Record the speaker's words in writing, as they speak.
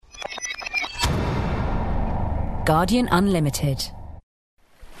Guardian Unlimited.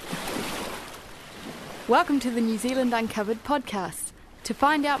 Welcome to the New Zealand Uncovered podcast. To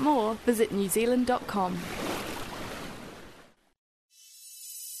find out more, visit newzealand.com.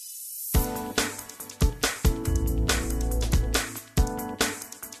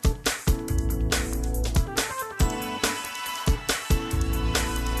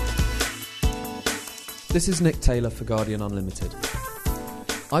 This is Nick Taylor for Guardian Unlimited.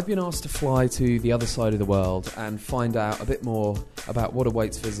 I've been asked to fly to the other side of the world and find out a bit more about what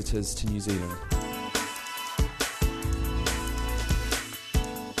awaits visitors to New Zealand.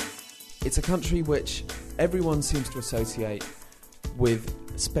 It's a country which everyone seems to associate with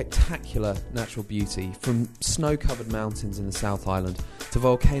spectacular natural beauty, from snow-covered mountains in the South Island to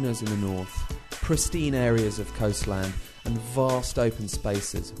volcanoes in the north, pristine areas of coastland and vast open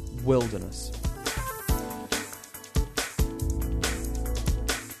spaces, wilderness.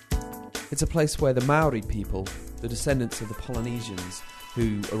 It's a place where the Maori people, the descendants of the Polynesians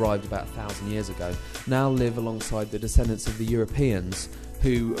who arrived about 1,000 years ago, now live alongside the descendants of the Europeans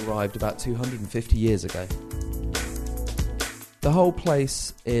who arrived about 250 years ago. The whole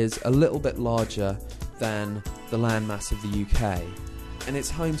place is a little bit larger than the landmass of the UK, and it's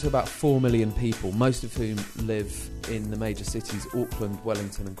home to about 4 million people, most of whom live in the major cities Auckland,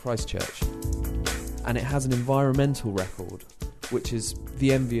 Wellington and Christchurch. And it has an environmental record which is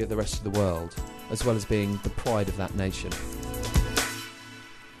the envy of the rest of the world, as well as being the pride of that nation.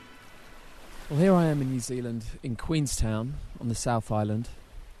 Well, here I am in New Zealand, in Queenstown, on the South Island.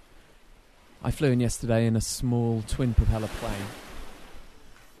 I flew in yesterday in a small twin-propeller plane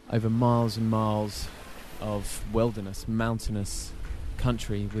over miles and miles of wilderness, mountainous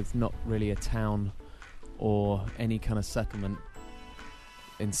country with not really a town or any kind of settlement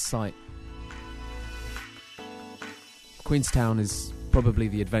in sight. Queenstown is probably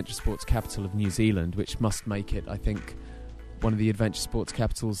the adventure sports capital of New Zealand, which must make it, I think, one of the adventure sports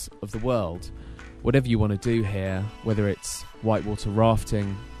capitals of the world. Whatever you want to do here, whether it's whitewater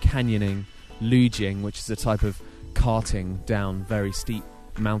rafting, canyoning, luging, which is a type of karting down very steep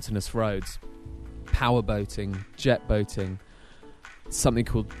mountainous roads, power boating, jet boating, something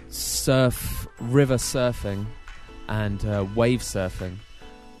called river surfing and wave surfing,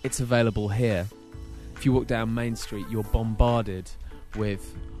 it's available here. If you walk down Main Street, you're bombarded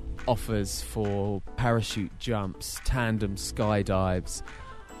with offers for parachute jumps, tandem skydives,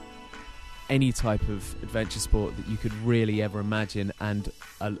 any type of adventure sport that you could really ever imagine, and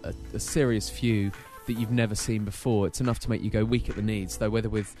a serious few that you've never seen before. It's enough to make you go weak at the knees, though whether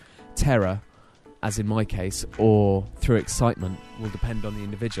with terror, as in my case, or through excitement will depend on the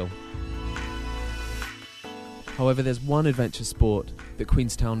individual. However, there's one adventure sport that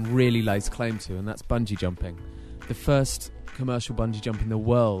Queenstown really lays claim to, and that's bungee jumping. The first commercial bungee jump in the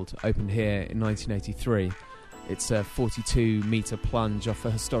world opened here in 1983. It's a 42-metre plunge off a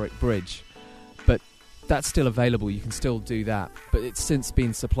historic bridge. But that's still available, you can still do that. But it's since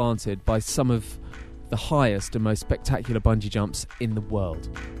been supplanted by some of the highest and most spectacular bungee jumps in the world.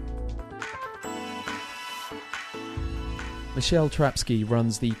 Michelle Trapsky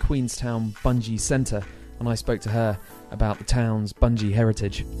runs the Queenstown Bungee Centre, and I spoke to her about the town's bungee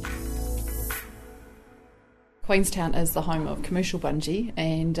heritage. Queenstown is the home of commercial bungee,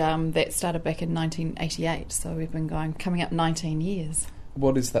 and that started back in 1988, so we've been coming up 19 years.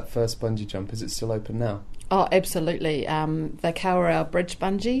 What is that first bungee jump? Is it still open now? Oh, absolutely. The Kawerau Bridge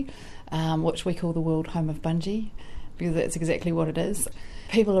Bungee, which we call the world home of bungee, because that's exactly what it is.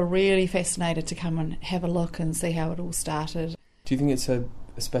 People are really fascinated to come and have a look and see how it all started. Do you think it's a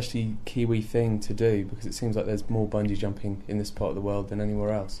especially Kiwi thing to do, because it seems like there's more bungee jumping in this part of the world than anywhere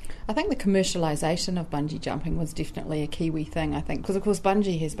else? I think the commercialisation of bungee jumping was definitely a Kiwi thing, I think, because of course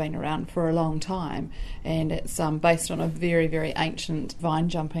bungee has been around for a long time, and it's based on a very, very ancient vine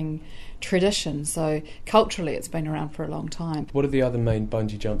jumping tradition, so culturally it's been around for a long time. What are the other main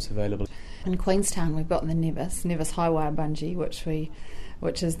bungee jumps available? In Queenstown we've got the Nevis high wire bungee,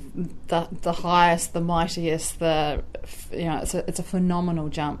 which is the highest, the mightiest, it's a phenomenal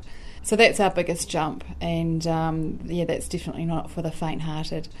jump. So that's our biggest jump, and that's definitely not for the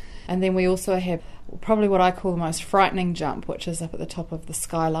faint-hearted. And then we also have probably what I call the most frightening jump, which is up at the top of the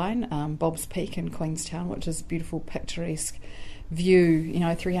skyline, Bob's Peak in Queenstown, which is a beautiful, picturesque view,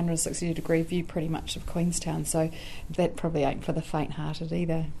 360-degree view pretty much of Queenstown. So that probably ain't for the faint-hearted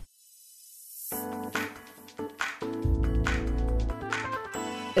either.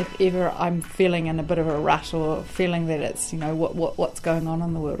 If ever I'm feeling in a bit of a rut or feeling that it's, what's going on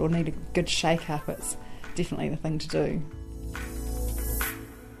in the world or need a good shake-up, it's definitely the thing to do.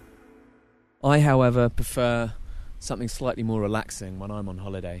 I, however, prefer something slightly more relaxing when I'm on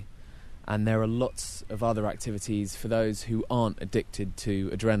holiday. and there are lots of other activities for those who aren't addicted to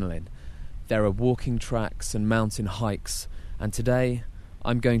adrenaline. There are walking tracks and mountain hikes, and today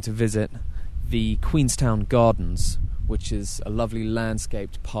I'm going to visit the Queenstown Gardens, which is a lovely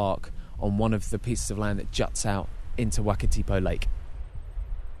landscaped park on one of the pieces of land that juts out into Wakatipo Lake.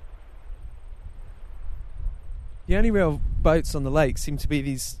 The only real boats on the lake seem to be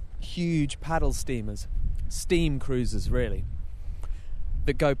these huge paddle steamers, steam cruisers really,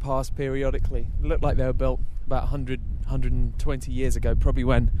 that go past periodically. They look like they were built about 120 years ago, probably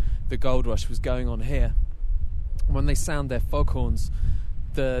when the gold rush was going on here. When they sound their foghorns,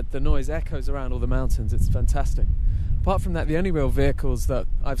 the noise echoes around all the mountains. It's fantastic. Apart from that, the only real vehicles that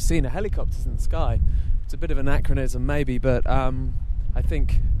I've seen are helicopters in the sky. It's a bit of an anachronism maybe, but I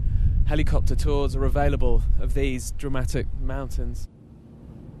think helicopter tours are available of these dramatic mountains.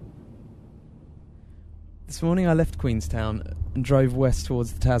 This morning I left Queenstown and drove west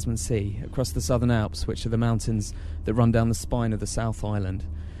towards the Tasman Sea, across the Southern Alps, which are the mountains that run down the spine of the South Island,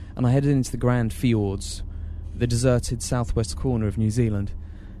 and I headed into the Grand Fjords, the deserted southwest corner of New Zealand.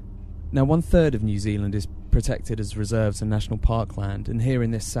 Now, 1/3 of New Zealand is protected as reserves and national parkland, and here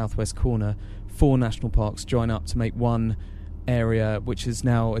in this southwest corner, 4 national parks join up to make one area which is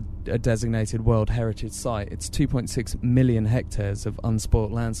now a designated World Heritage Site. It's 2.6 million hectares of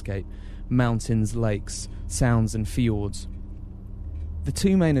unspoilt landscape, mountains, lakes, sounds and fjords. The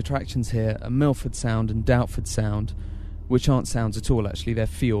 2 main attractions here are Milford Sound and Doubtford Sound, which aren't sounds at all actually, they're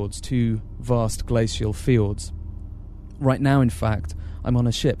fjords, 2 vast glacial fjords. Right now, in fact, I'm on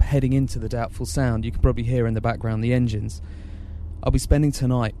a ship heading into the Doubtful Sound. You can probably hear in the background the engines. I'll be spending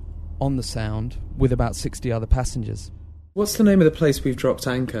tonight on the Sound with about 60 other passengers. What's the name of the place we've dropped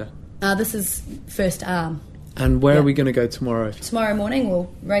anchor? This is First Arm. And where are we going to go tomorrow? Tomorrow morning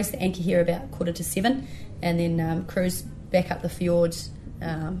we'll raise the anchor here about 6:45 and then cruise back up the fjords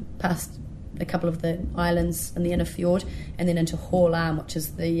past a couple of the islands in the inner fjord and then into Hall Arm, which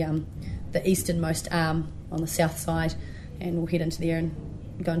is the easternmost arm on the south side, and we'll head into there and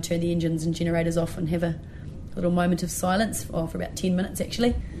go and turn the engines and generators off and have a little moment of silence for about 10 minutes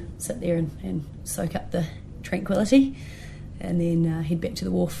actually. Sit there and soak up the tranquility and then head back to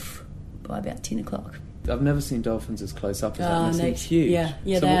the wharf by about 10 o'clock. I've never seen dolphins as close up as that. No, It's huge. Yeah,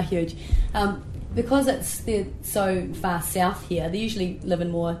 So they are huge. Because they're so far south here, they usually live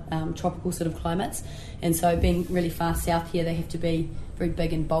in more tropical sort of climates, and so being really far south here, they have to be very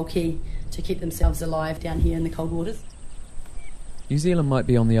big and bulky to keep themselves alive down here in the cold waters. New Zealand might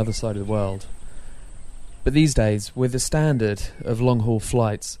be on the other side of the world, but these days, with the standard of long-haul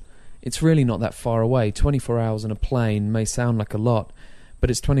flights, it's really not that far away. 24 hours on a plane may sound like a lot, but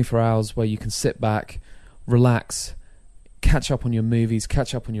it's 24 hours where you can sit back, relax, catch up on your movies,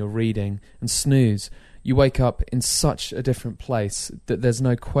 catch up on your reading, and snooze. You wake up in such a different place that there's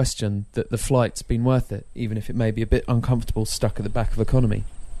no question that the flight's been worth it, even if it may be a bit uncomfortable stuck at the back of economy.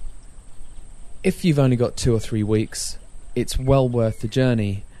 If you've only got 2 or 3 weeks, it's well worth the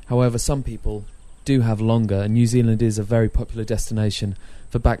journey. However, some people do have longer, and New Zealand is a very popular destination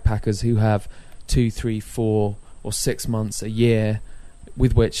for backpackers who have 2, 3, 4 or 6 months, a year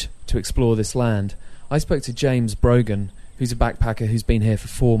with which to explore this land. I spoke to James Brogan, who's a backpacker who's been here for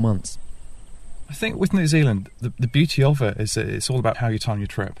 4 months. I think with New Zealand, the beauty of it is that it's all about how you time your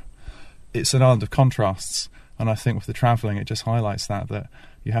trip. It's an island of contrasts, and I think with the travelling it just highlights that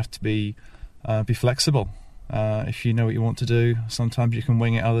you have to be flexible. If you know what you want to do, sometimes you can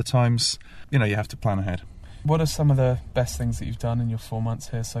wing it, other times, you have to plan ahead. What are some of the best things that you've done in your 4 months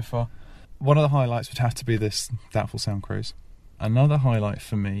here so far? One of the highlights would have to be this Doubtful Sound cruise. Another highlight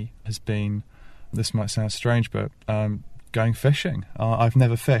for me has been, this might sound strange, but going fishing. I've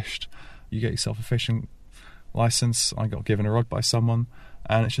never fished. You get yourself a fishing licence. I got given a rod by someone,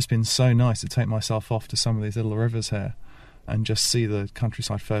 and it's just been so nice to take myself off to some of these little rivers here and just see the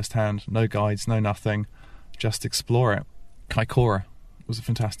countryside firsthand. No guides, no nothing, just explore it. Kaikoura was a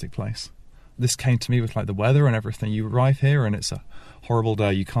fantastic place. This came to me with the weather and everything. You arrive here and it's a horrible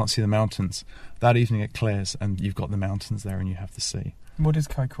day. You can't see the mountains. That evening it clears and you've got the mountains there and you have the sea. What is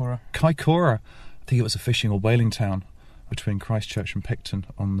Kaikoura? Kaikoura, I think it was a fishing or whaling town between Christchurch and Picton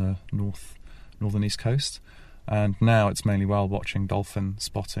on the northern east coast. And now it's mainly whale watching, dolphin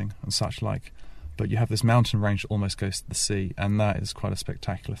spotting and such like. But you have this mountain range that almost goes to the sea, and that is quite a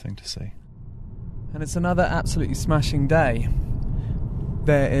spectacular thing to see. And it's another absolutely smashing day.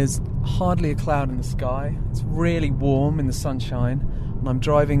 There is hardly a cloud in the sky. It's really warm in the sunshine, and I'm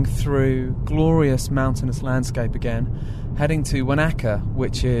driving through glorious mountainous landscape again, heading to Wanaka,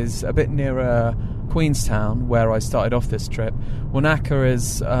 which is a bit nearer Queenstown, where I started off this trip. Wanaka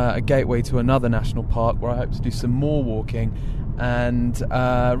is a gateway to another national park where I hope to do some more walking, and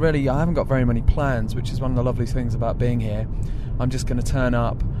really I haven't got very many plans, which is one of the lovely things about being here. I'm just going to turn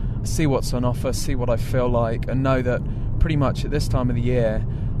up, see what's on offer, see what I feel like, and know that pretty much at this time of the year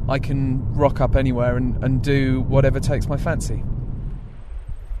I can rock up anywhere and do whatever takes my fancy.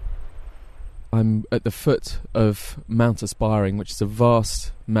 I'm at the foot of Mount Aspiring, which is a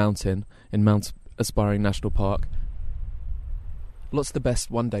vast mountain in Mount Aspiring National Park. Lots of the best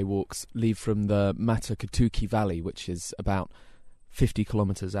one-day walks leave from the Matukatuki Valley, which is about 50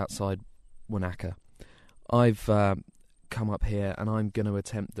 kilometres outside Wanaka. I've come up here and I'm going to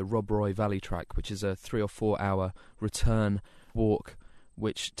attempt the Rob Roy Valley Track, which is a 3 or 4 hour return walk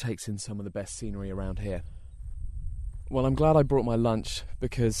which takes in some of the best scenery around here. Well, I'm glad I brought my lunch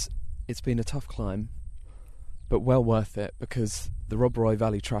because it's been a tough climb, but well worth it, because the Rob Roy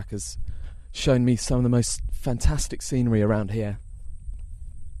Valley Track has shown me some of the most fantastic scenery around here.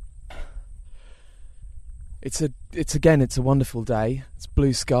 It's a wonderful day. It's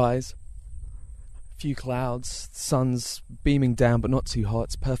blue skies, a few clouds, the sun's beaming down but not too hot.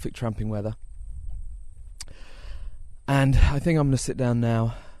 It's perfect tramping weather. And I think I'm going to sit down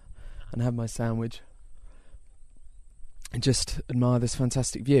now and have my sandwich and just admire this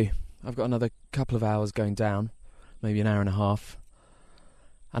fantastic view. I've got another couple of hours going down, maybe an hour and a half.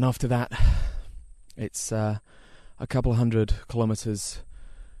 And after that, it's a couple of 100 kilometres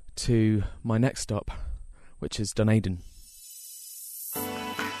to my next stop, which is Dunedin. Are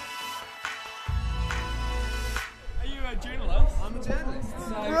you a journalist? I'm a journalist.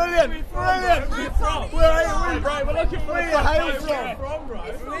 Brilliant! Where are you from? Bro, we're looking for you. Where are you from,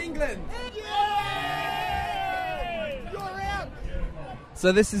 bro? From England.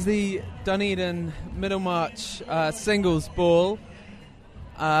 So this is the Dunedin Middlemarch singles ball.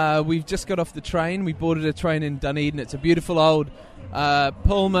 We've just got off the train. We boarded a train in Dunedin. It's a beautiful old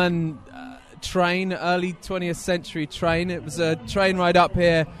Pullman train, early 20th century train. It was a train ride up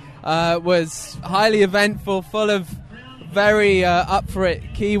here. Was highly eventful, full of very up for it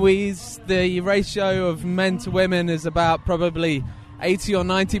Kiwis. The ratio of men to women is about probably 80 or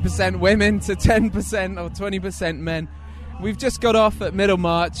 90% women to 10% or 20% men. We've just got off at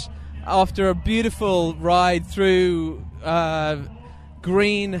Middlemarch after a beautiful ride through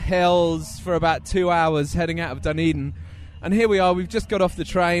green hills for about 2 hours heading out of Dunedin. And here we are, we've just got off the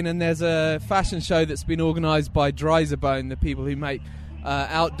train, and there's a fashion show that's been organised by Dryzerbone, the people who make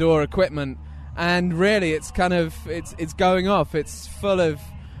outdoor equipment. And really, it's going off. It's full of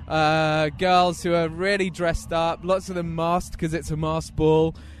girls who are really dressed up, lots of them masked because it's a masked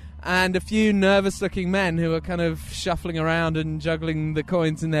ball, and a few nervous-looking men who are kind of shuffling around and juggling the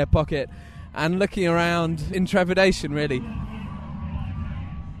coins in their pocket and looking around in trepidation, really.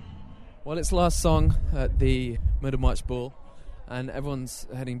 Well, it's last song at the Middlemarch Ball, and everyone's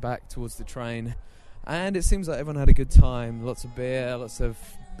heading back towards the train, and it seems like everyone had a good time. Lots of beer, lots of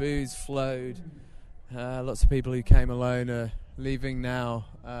booze flowed, lots of people who came alone are leaving now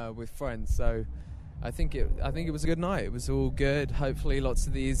with friends. So I think it was a good night. It was all good. Hopefully lots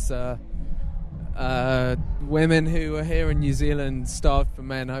of these women who are here in New Zealand starved for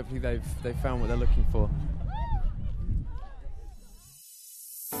men, hopefully they've found what they're looking for.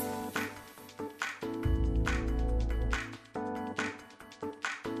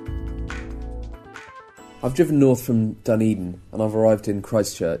 I've driven north from Dunedin and I've arrived in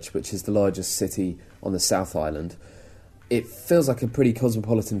Christchurch, which is the largest city on the South Island. It feels like a pretty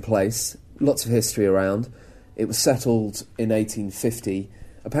cosmopolitan place, lots of history around. It was settled in 1850,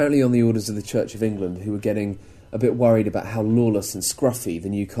 apparently on the orders of the Church of England, who were getting a bit worried about how lawless and scruffy the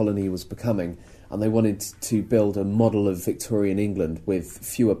new colony was becoming, and they wanted to build a model of Victorian England with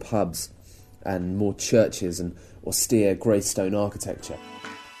fewer pubs and more churches and austere greystone architecture.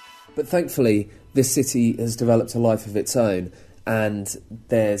 But thankfully, this city has developed a life of its own, and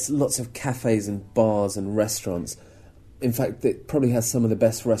there's lots of cafes and bars and restaurants. In fact, it probably has some of the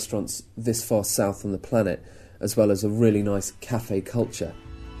best restaurants this far south on the planet, as well as a really nice cafe culture.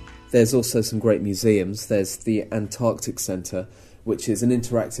 There's also some great museums. There's the Antarctic Centre, which is an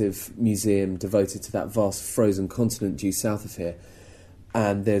interactive museum devoted to that vast frozen continent due south of here.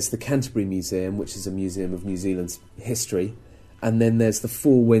 And there's the Canterbury Museum, which is a museum of New Zealand's history. And then there's the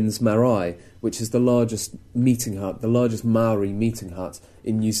Four Winds Marae, which is the largest meeting hut, the largest Maori meeting hut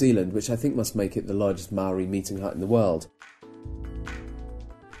in New Zealand, which I think must make it the largest Maori meeting hut in the world.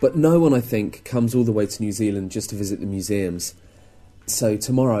 But no one, I think, comes all the way to New Zealand just to visit the museums. So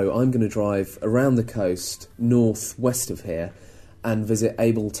tomorrow I'm going to drive around the coast, north-west of here, and visit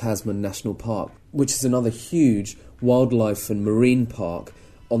Abel Tasman National Park, which is another huge wildlife and marine park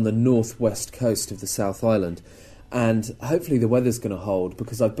on the northwest coast of the South Island. And hopefully the weather's going to hold,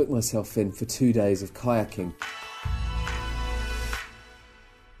 because I've booked myself in for 2 days of kayaking.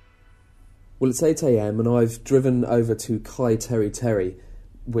 Well, it's 8 a.m. and I've driven over to Kaitereri,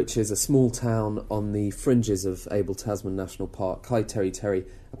 which is a small town on the fringes of Abel Tasman National Park. Kaitereri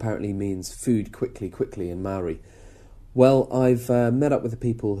apparently means food quickly, quickly in Maori. Well, I've met up with the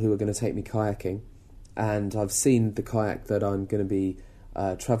people who are going to take me kayaking, and I've seen the kayak that I'm going to be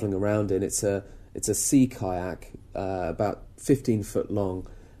travelling around in. It's a sea kayak, about 15 foot long,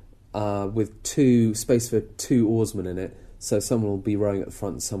 with space for 2 oarsmen in it, so someone will be rowing at the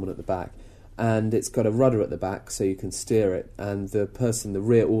front and someone at the back. And it's got a rudder at the back so you can steer it, and the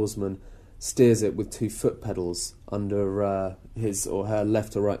rear oarsman, steers it with 2 foot pedals under his or her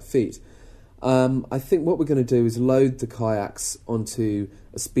left or right feet. I think what we're going to do is load the kayaks onto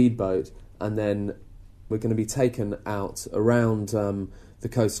a speedboat, and then we're going to be taken out around the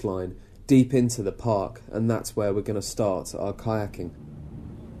coastline, deep into the park, and that's where we're going to start our kayaking.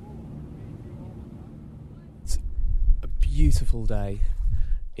 It's a beautiful day.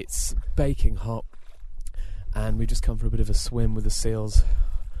 It's baking hot, and we've just come for a bit of a swim with the seals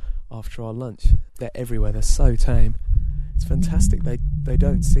after our lunch. They're everywhere, they're so tame. It's fantastic. They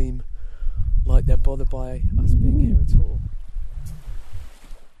don't seem like they're bothered by us being here at all.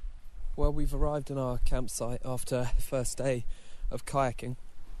 Well, we've arrived in our campsite after the first day of kayaking.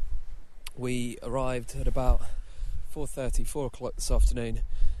 We arrived at about 4:30, 4 o'clock this afternoon,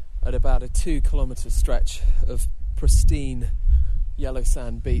 at about a 2 kilometre stretch of pristine yellow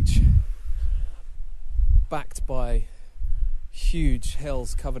sand beach, backed by huge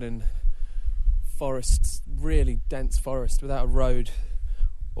hills covered in forests, really dense forest, without a road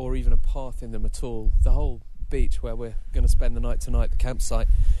or even a path in them at all. The whole beach where we're going to spend the night tonight, the campsite,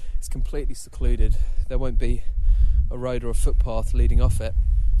 is completely secluded. There won't be a road or a footpath leading off it.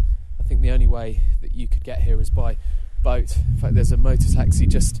 I think the only way that you could get here is by boat. In fact, there's a motor taxi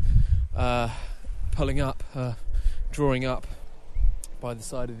just pulling up, drawing up by the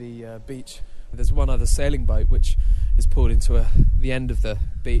side of the beach. There's one other sailing boat which is pulled into the end of the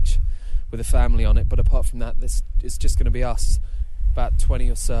beach with a family on it, but apart from that, this is just going to be us, about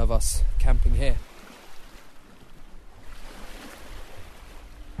 20 or so of us camping here.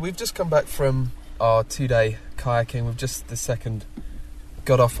 We've just come back from our 2-day kayaking. We've just this second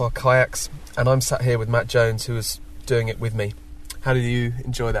got off our kayaks, and I'm sat here with Matt Jones, who was doing it with me. How did you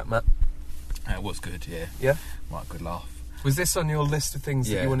enjoy that, Matt? It was good, yeah. Yeah? Right, good laugh. Was this on your list of things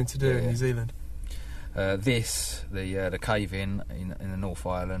that you wanted to do in New Zealand? The cave-in the North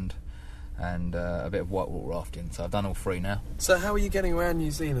Island, and a bit of whitewater rafting. So I've done all 3 now. So how are you getting around New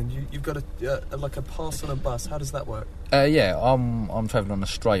Zealand? You've got a pass on a bus. How does that work? I'm travelling on a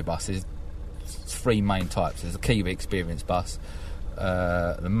stray bus. There's 3 main types. There's a Kiwi Experience bus,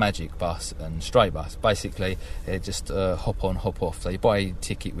 the Magic bus, and stray bus. Basically, they're just hop on, hop off. So you buy a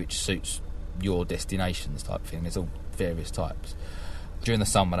ticket which suits your destinations type thing. There's all various types. During the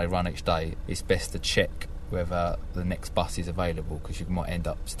summer they run each day. It's best to check whether the next bus is available, because you might end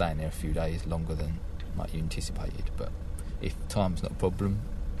up staying there a few days longer than you anticipated. But if time's not a problem,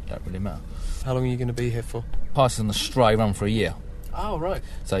 it don't really matter. How long are you going to be here for? Passes on the stray run for a year. Oh, right.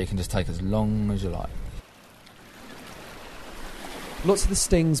 So you can just take as long as you like. Lots of the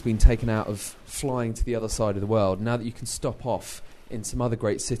sting's been taken out of flying to the other side of the world now that you can stop off in some other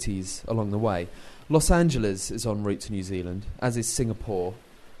great cities along the way. Los Angeles is en route to New Zealand, as is Singapore,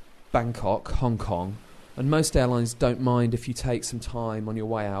 Bangkok, Hong Kong, and most airlines don't mind if you take some time on your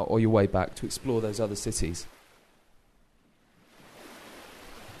way out or your way back to explore those other cities.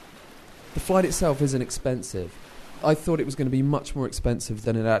 The flight itself isn't expensive. I thought it was going to be much more expensive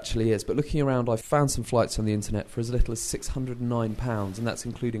than it actually is, but looking around I found some flights on the internet for as little as £609, and that's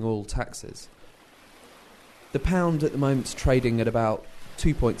including all taxes. The pound at the moment is trading at about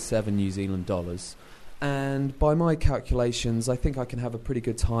 2.7 New Zealand dollars, and by my calculations I think I can have a pretty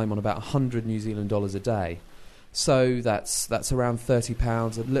good time on about 100 New Zealand dollars a day. So that's around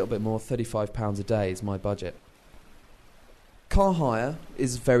 £30, a little bit more, £35 a day is my budget. Car hire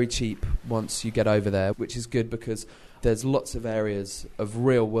is very cheap once you get over there, which is good because there's lots of areas of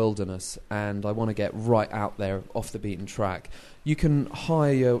real wilderness and I want to get right out there off the beaten track. You can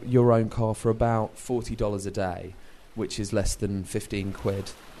hire your own car for about $40 a day, which is less than 15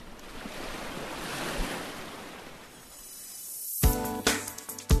 quid.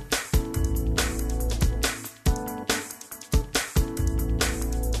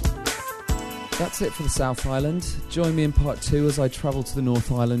 That's it for the South Island. Join me in part 2 as I travel to the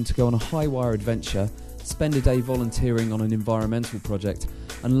North Island to go on a high wire adventure, spend a day volunteering on an environmental project,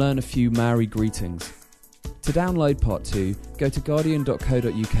 and learn a few Maori greetings. To download part 2, go to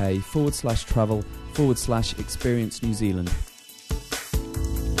guardian.co.uk/travel/experience New Zealand.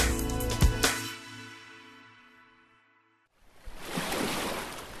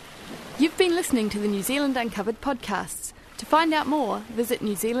 You've been listening to the New Zealand Uncovered podcasts. To find out more, visit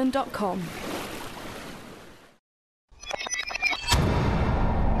newzealand.com.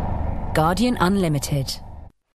 Guardian Unlimited.